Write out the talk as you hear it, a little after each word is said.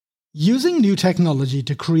Using new technology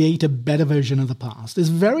to create a better version of the past is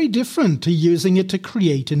very different to using it to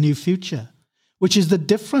create a new future, which is the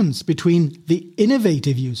difference between the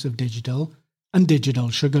innovative use of digital and digital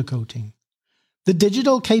sugarcoating. The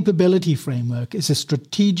Digital Capability Framework is a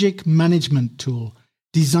strategic management tool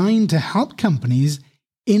designed to help companies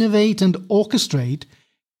innovate and orchestrate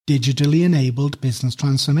digitally enabled business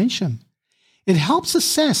transformation. It helps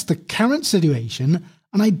assess the current situation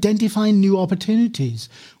and identify new opportunities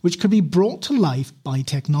which could be brought to life by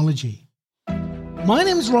technology. My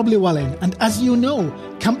name is Rob Llewellyn, and as you know,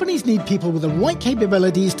 companies need people with the right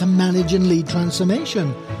capabilities to manage and lead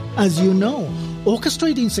transformation. As you know,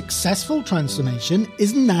 orchestrating successful transformation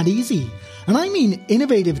isn't that easy. And I mean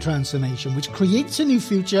innovative transformation, which creates a new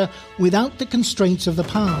future without the constraints of the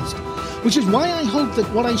past. Which is why I hope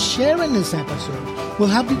that what I share in this episode will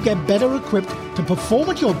help you get better equipped to perform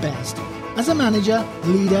at your best as a manager,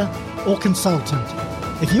 leader, or consultant.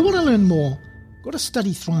 If you want to learn more, go to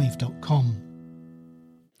studythrive.com.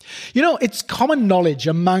 You know, it's common knowledge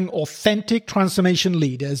among authentic transformation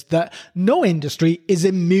leaders that no industry is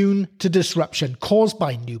immune to disruption caused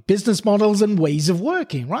by new business models and ways of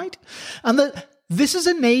working, right? And that this is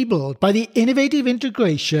enabled by the innovative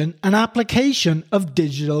integration and application of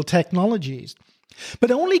digital technologies.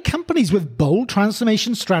 But only companies with bold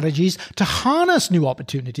transformation strategies to harness new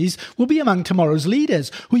opportunities will be among tomorrow's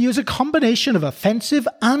leaders who use a combination of offensive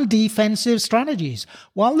and defensive strategies,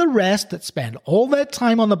 while the rest that spend all their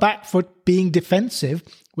time on the back foot being defensive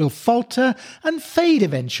will falter and fade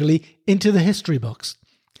eventually into the history books.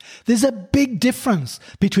 There's a big difference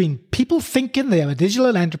between people thinking they are a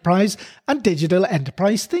digital enterprise and digital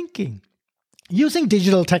enterprise thinking. Using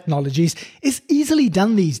digital technologies is easily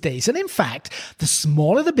done these days, and in fact, the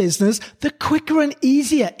smaller the business, the quicker and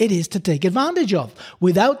easier it is to take advantage of,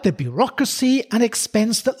 without the bureaucracy and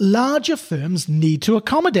expense that larger firms need to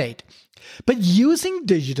accommodate. But using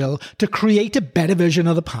digital to create a better version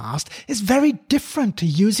of the past is very different to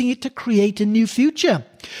using it to create a new future,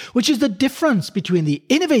 which is the difference between the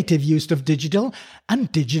innovative use of digital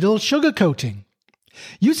and digital sugarcoating.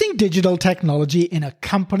 Using digital technology in a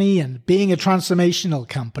company and being a transformational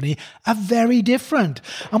company are very different.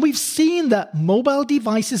 And we've seen that mobile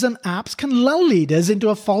devices and apps can lull leaders into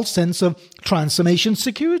a false sense of transformation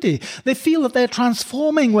security. They feel that they're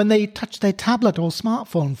transforming when they touch their tablet or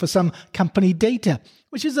smartphone for some company data,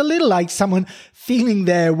 which is a little like someone feeling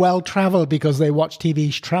they're well-traveled because they watch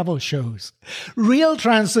TV travel shows. Real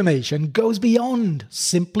transformation goes beyond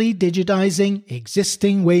simply digitizing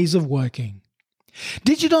existing ways of working.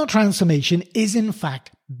 Digital transformation is in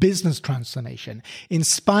fact business transformation,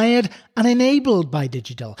 inspired and enabled by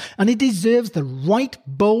digital, and it deserves the right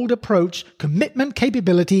bold approach, commitment,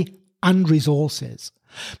 capability, and resources.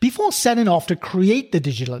 Before setting off to create the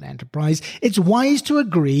digital enterprise, it's wise to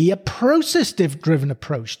agree a process-driven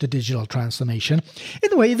approach to digital transformation in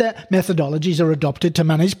the way that methodologies are adopted to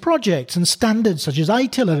manage projects and standards such as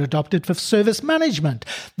ITIL are adopted for service management.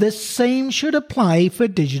 The same should apply for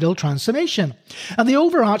digital transformation and the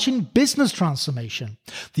overarching business transformation.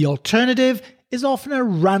 The alternative is often a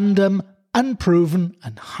random, unproven,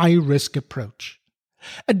 and high-risk approach.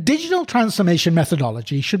 A digital transformation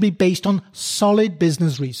methodology should be based on solid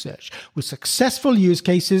business research with successful use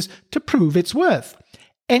cases to prove its worth.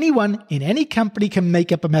 Anyone in any company can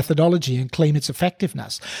make up a methodology and claim its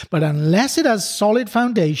effectiveness, but unless it has solid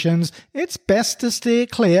foundations, it's best to steer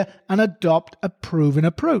clear and adopt a proven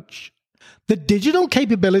approach. The Digital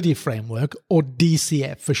Capability Framework, or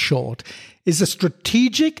DCF for short, is a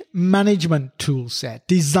strategic management toolset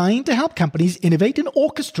designed to help companies innovate and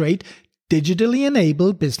orchestrate digitally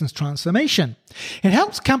enabled business transformation. It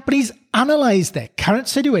helps companies analyze their current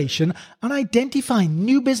situation and identify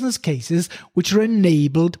new business cases which are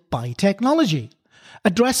enabled by technology.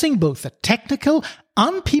 Addressing both the technical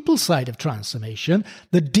and people side of transformation,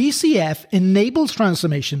 the DCF enables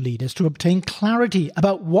transformation leaders to obtain clarity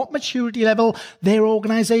about what maturity level their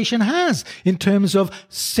organization has in terms of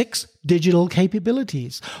 6 digital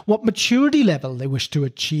capabilities, what maturity level they wish to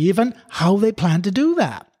achieve, and how they plan to do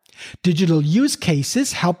that. Digital use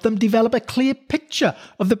cases help them develop a clear picture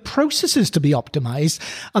of the processes to be optimized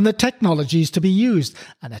and the technologies to be used,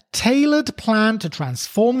 and a tailored plan to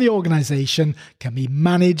transform the organization can be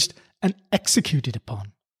managed and executed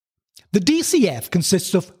upon. The DCF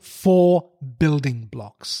consists of 4 building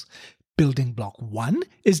blocks. Building block 1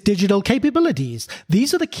 is digital capabilities.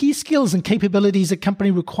 These are the key skills and capabilities a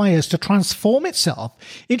company requires to transform itself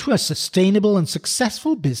into a sustainable and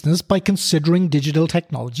successful business by considering digital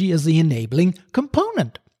technology as the enabling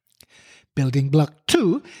component. Building block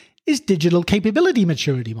 2 is digital capability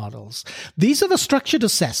maturity models. These are the structured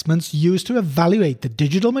assessments used to evaluate the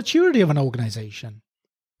digital maturity of an organization.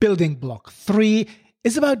 Building block 3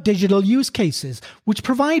 is about digital use cases, which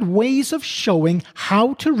provide ways of showing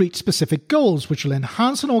how to reach specific goals, which will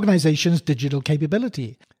enhance an organization's digital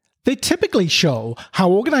capability. They typically show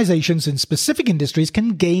how organizations in specific industries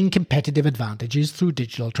can gain competitive advantages through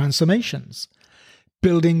digital transformations.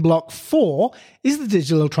 Building block 4 is the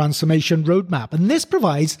digital transformation roadmap, and this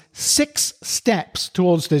provides 6 steps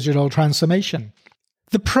towards digital transformation.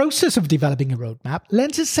 The process of developing a roadmap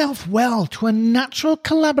lends itself well to a natural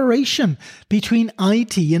collaboration between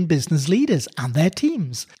IT and business leaders and their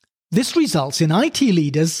teams. This results in IT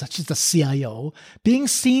leaders, such as the CIO, being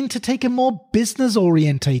seen to take a more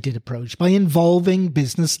business-orientated approach by involving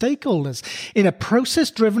business stakeholders in a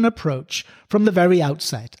process-driven approach from the very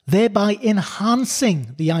outset, thereby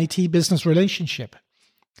enhancing the IT-business relationship.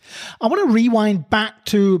 I want to rewind back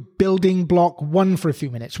to building block 1 for a few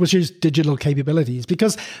minutes, which is digital capabilities,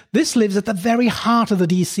 because this lives at the very heart of the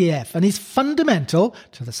DCF and is fundamental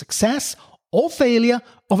to the success or failure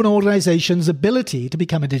of an organization's ability to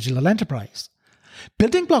become a digital enterprise.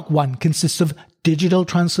 Building block 1 consists of digital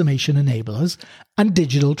transformation enablers and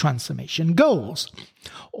digital transformation goals.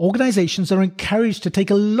 Organizations are encouraged to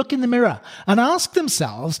take a look in the mirror and ask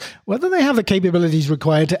themselves whether they have the capabilities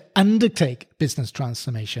required to undertake business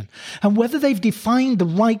transformation and whether they've defined the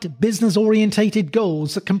right business-orientated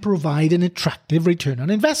goals that can provide an attractive return on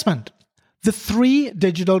investment. The 3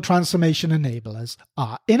 digital transformation enablers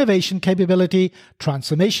are innovation capability,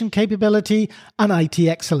 transformation capability, and IT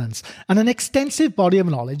excellence, and an extensive body of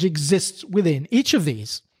knowledge exists within each of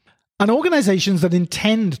these. And organizations that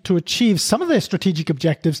intend to achieve some of their strategic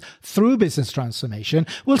objectives through business transformation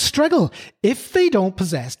will struggle if they don't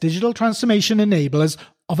possess digital transformation enablers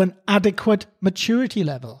of an adequate maturity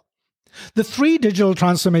level. The 3 digital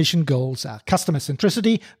transformation goals are customer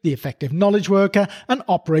centricity, the effective knowledge worker, and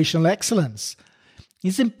operational excellence.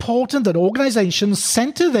 It's important that organizations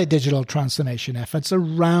center their digital transformation efforts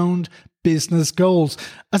around business goals,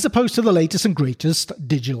 as opposed to the latest and greatest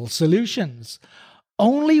digital solutions.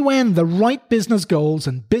 Only when the right business goals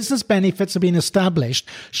and business benefits have been established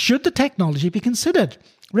should the technology be considered.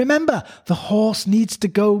 Remember, the horse needs to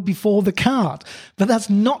go before the cart, but that's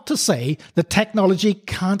not to say that technology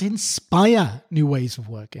can't inspire new ways of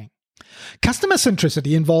working. Customer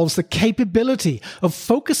centricity involves the capability of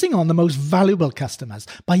focusing on the most valuable customers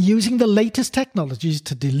by using the latest technologies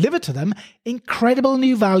to deliver to them incredible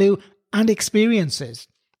new value and experiences.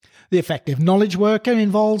 The effective knowledge worker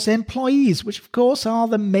involves employees, which of course are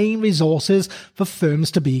the main resources for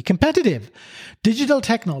firms to be competitive. Digital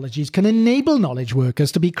technologies can enable knowledge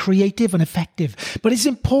workers to be creative and effective, but it's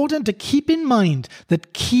important to keep in mind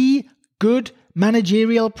that key good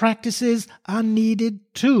managerial practices are needed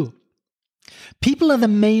too. People are the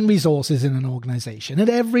main resources in an organization at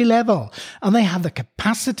every level, and they have the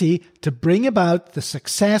capacity to bring about the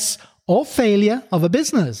success or failure of a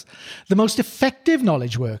business. The most effective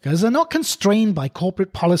knowledge workers are not constrained by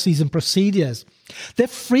corporate policies and procedures. They're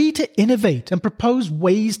free to innovate and propose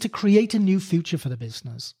ways to create a new future for the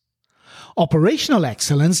business. Operational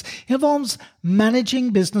excellence involves managing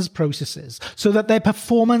business processes so that their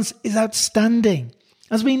performance is outstanding.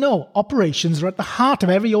 As we know, operations are at the heart of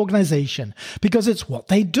every organization because it's what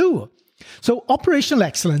they do. So operational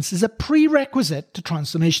excellence is a prerequisite to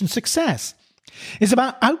transformation success. It's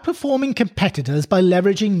about outperforming competitors by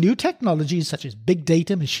leveraging new technologies such as big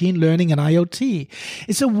data, machine learning, and IoT.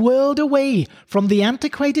 It's a world away from the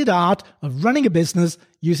antiquated art of running a business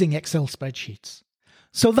using Excel spreadsheets.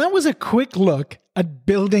 So that was a quick look at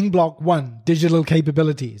building block 1, digital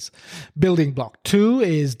capabilities. Building block 2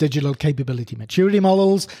 is digital capability maturity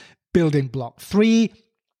models. Building block 3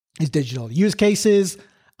 is digital use cases.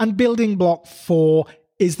 And building block 4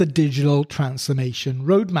 is the digital transformation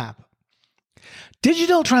roadmap.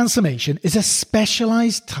 Digital transformation is a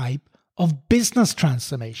specialized type of business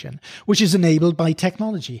transformation, which is enabled by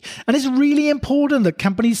technology. And it's really important that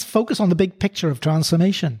companies focus on the big picture of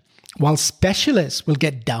transformation. While specialists will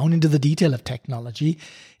get down into the detail of technology,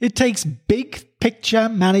 it takes big picture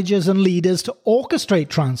managers and leaders to orchestrate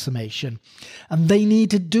transformation. And they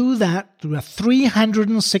need to do that through a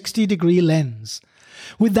 360-degree lens.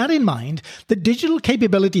 With that in mind, the digital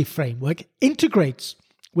capability framework integrates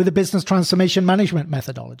with a business transformation management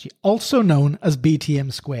methodology, also known as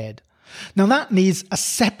BTM squared. Now that needs a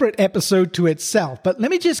separate episode to itself, but let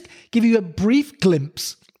me just give you a brief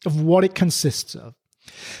glimpse of what it consists of.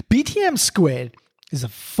 BTM squared is a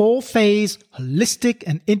 4-phase, holistic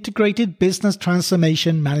and integrated business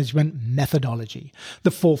transformation management methodology.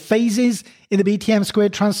 The 4 phases in the BTM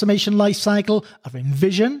squared transformation lifecycle are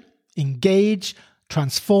envision, engage,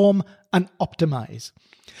 transform, and optimize.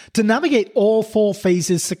 To navigate all 4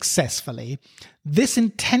 phases successfully, this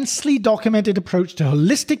intensely documented approach to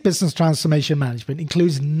holistic business transformation management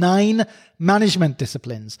includes 9 management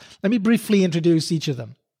disciplines. Let me briefly introduce each of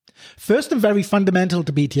them. First and very fundamental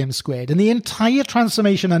to BTM Squared and the entire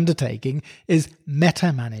transformation undertaking is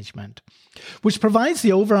meta management, which provides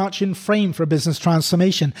the overarching frame for a business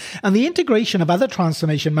transformation and the integration of other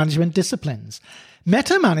transformation management disciplines.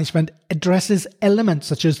 Meta management addresses elements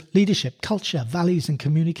such as leadership, culture, values, and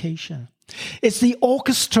communication. It's the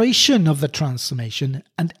orchestration of the transformation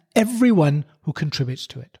and everyone who contributes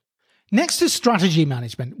to it. Next is strategy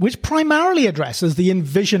management, which primarily addresses the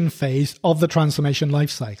envision phase of the transformation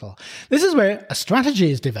lifecycle. This is where a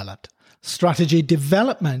strategy is developed. Strategy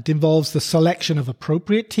development involves the selection of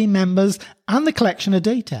appropriate team members and the collection of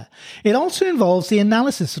data. It also involves the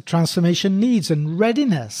analysis of transformation needs and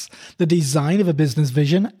readiness, the design of a business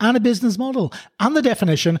vision and a business model, and the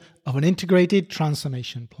definition of an integrated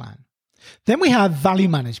transformation plan. Then we have value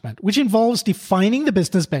management, which involves defining the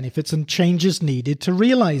business benefits and changes needed to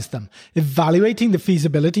realize them, evaluating the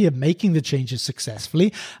feasibility of making the changes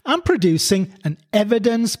successfully, and producing an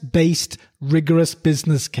evidence-based, rigorous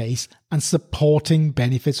business case and supporting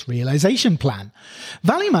benefits realization plan.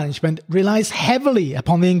 Value management relies heavily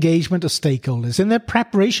upon the engagement of stakeholders in their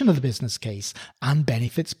preparation of the business case and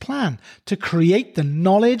benefits plan to create the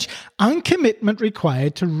knowledge and commitment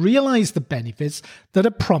required to realize the benefits that are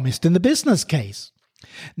promised in the business case.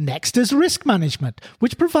 Next is risk management,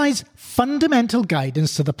 which provides fundamental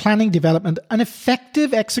guidance to the planning, development, and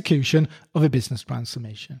effective execution of a business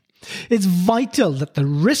transformation. It's vital that the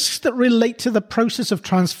risks that relate to the process of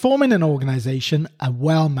transforming an organization are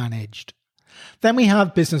well managed. Then we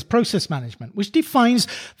have business process management, which defines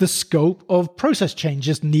the scope of process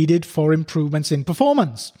changes needed for improvements in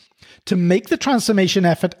performance. To make the transformation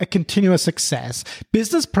effort a continuous success,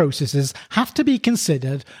 business processes have to be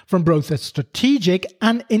considered from both a strategic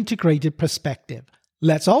and integrated perspective.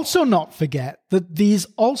 Let's also not forget that these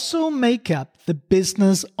also make up the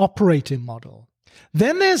business operating model.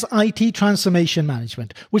 Then there's IT transformation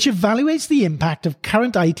management, which evaluates the impact of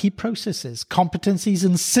current IT processes, competencies,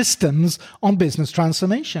 and systems on business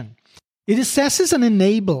transformation. It assesses and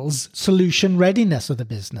enables solution readiness of the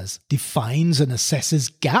business, defines and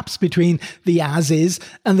assesses gaps between the as-is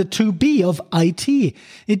and the to-be of IT.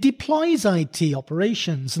 It deploys IT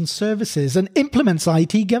operations and services and implements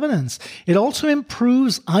IT governance. It also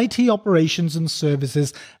improves IT operations and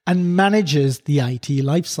services and manages the IT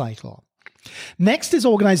lifecycle. Next is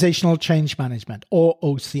Organizational Change Management, or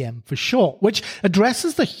OCM for short, which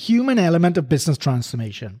addresses the human element of business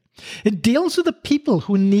transformation. It deals with the people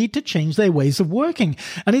who need to change their ways of working,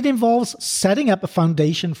 and it involves setting up a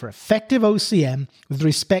foundation for effective OCM with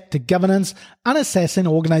respect to governance and assessing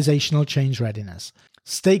organizational change readiness.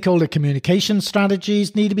 Stakeholder communication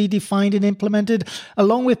strategies need to be defined and implemented,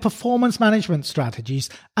 along with performance management strategies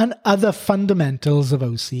and other fundamentals of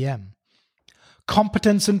OCM.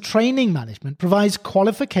 Competence and training management provides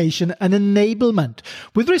qualification and enablement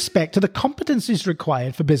with respect to the competencies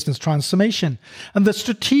required for business transformation and the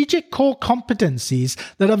strategic core competencies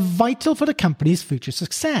that are vital for the company's future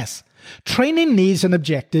success. Training needs and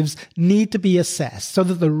objectives need to be assessed so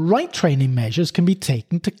that the right training measures can be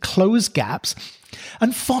taken to close gaps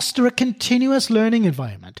and foster a continuous learning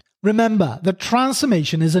environment. Remember that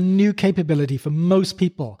transformation is a new capability for most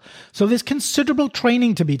people, so there's considerable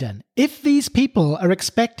training to be done if these people are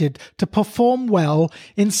expected to perform well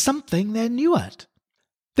in something they're new at.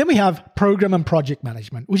 Then we have program and project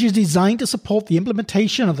management, which is designed to support the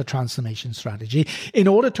implementation of the transformation strategy in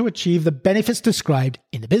order to achieve the benefits described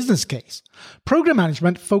in the business case. Program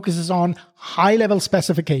management focuses on high-level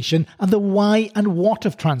specification and the why and what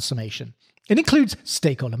of transformation. It includes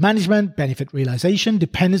stakeholder management, benefit realization,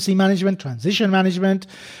 dependency management, transition management,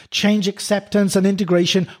 change acceptance, and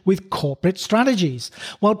integration with corporate strategies,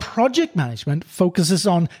 while project management focuses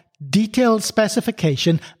on detailed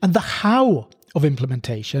specification and the how of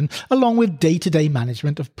implementation, along with day-to-day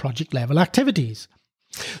management of project-level activities.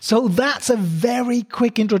 So that's a very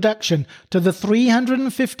quick introduction to the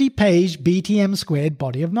 350-page BTM Squared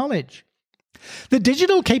body of knowledge. The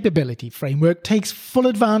Digital Capability Framework takes full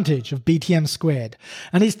advantage of BTM Squared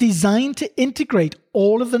and is designed to integrate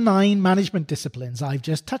all of the 9 management disciplines I've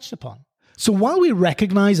just touched upon. So while we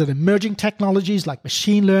recognize that emerging technologies like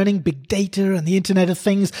machine learning, big data, and the Internet of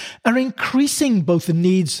Things are increasing both the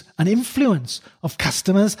needs and influence of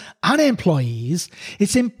customers and employees,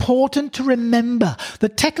 it's important to remember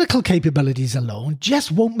that technical capabilities alone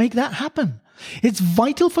just won't make that happen. It's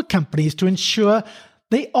vital for companies to ensure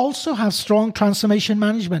They also have strong transformation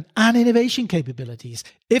management and innovation capabilities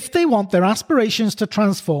if they want their aspirations to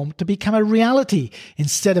transform to become a reality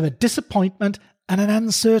instead of a disappointment and an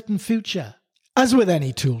uncertain future. As with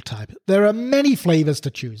any tool type, there are many flavors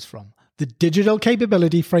to choose from. The Digital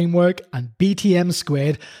Capability Framework and BTM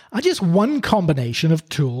Squared are just one combination of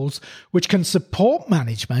tools which can support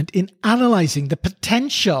management in analyzing the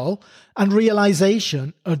potential and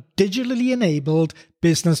realization of digitally enabled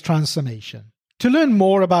business transformation. To learn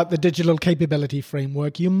more about the Digital Capability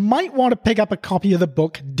Framework, you might want to pick up a copy of the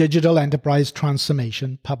book Digital Enterprise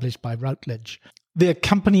Transformation, published by Routledge. The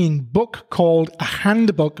accompanying book, called A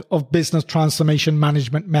Handbook of Business Transformation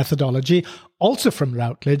Management Methodology, also from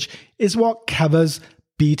Routledge, is what covers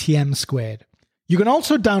BTM Squared. You can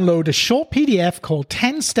also download a short PDF called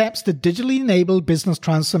 10 Steps to Digitally Enable Business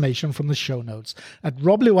Transformation from the show notes at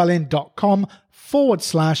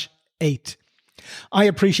roblewellyn.com/8. I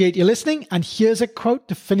appreciate you listening, and here's a quote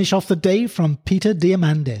to finish off the day from Peter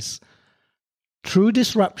Diamandis. True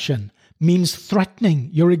disruption means threatening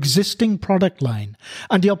your existing product line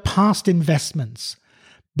and your past investments.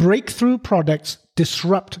 Breakthrough products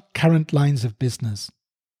disrupt current lines of business.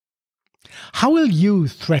 How will you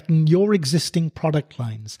threaten your existing product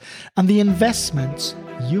lines and the investments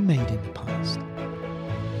you made in the past?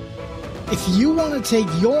 If you want to take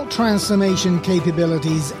your transformation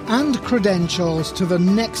capabilities and credentials to the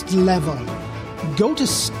next level, go to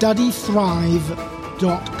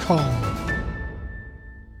studythrive.com.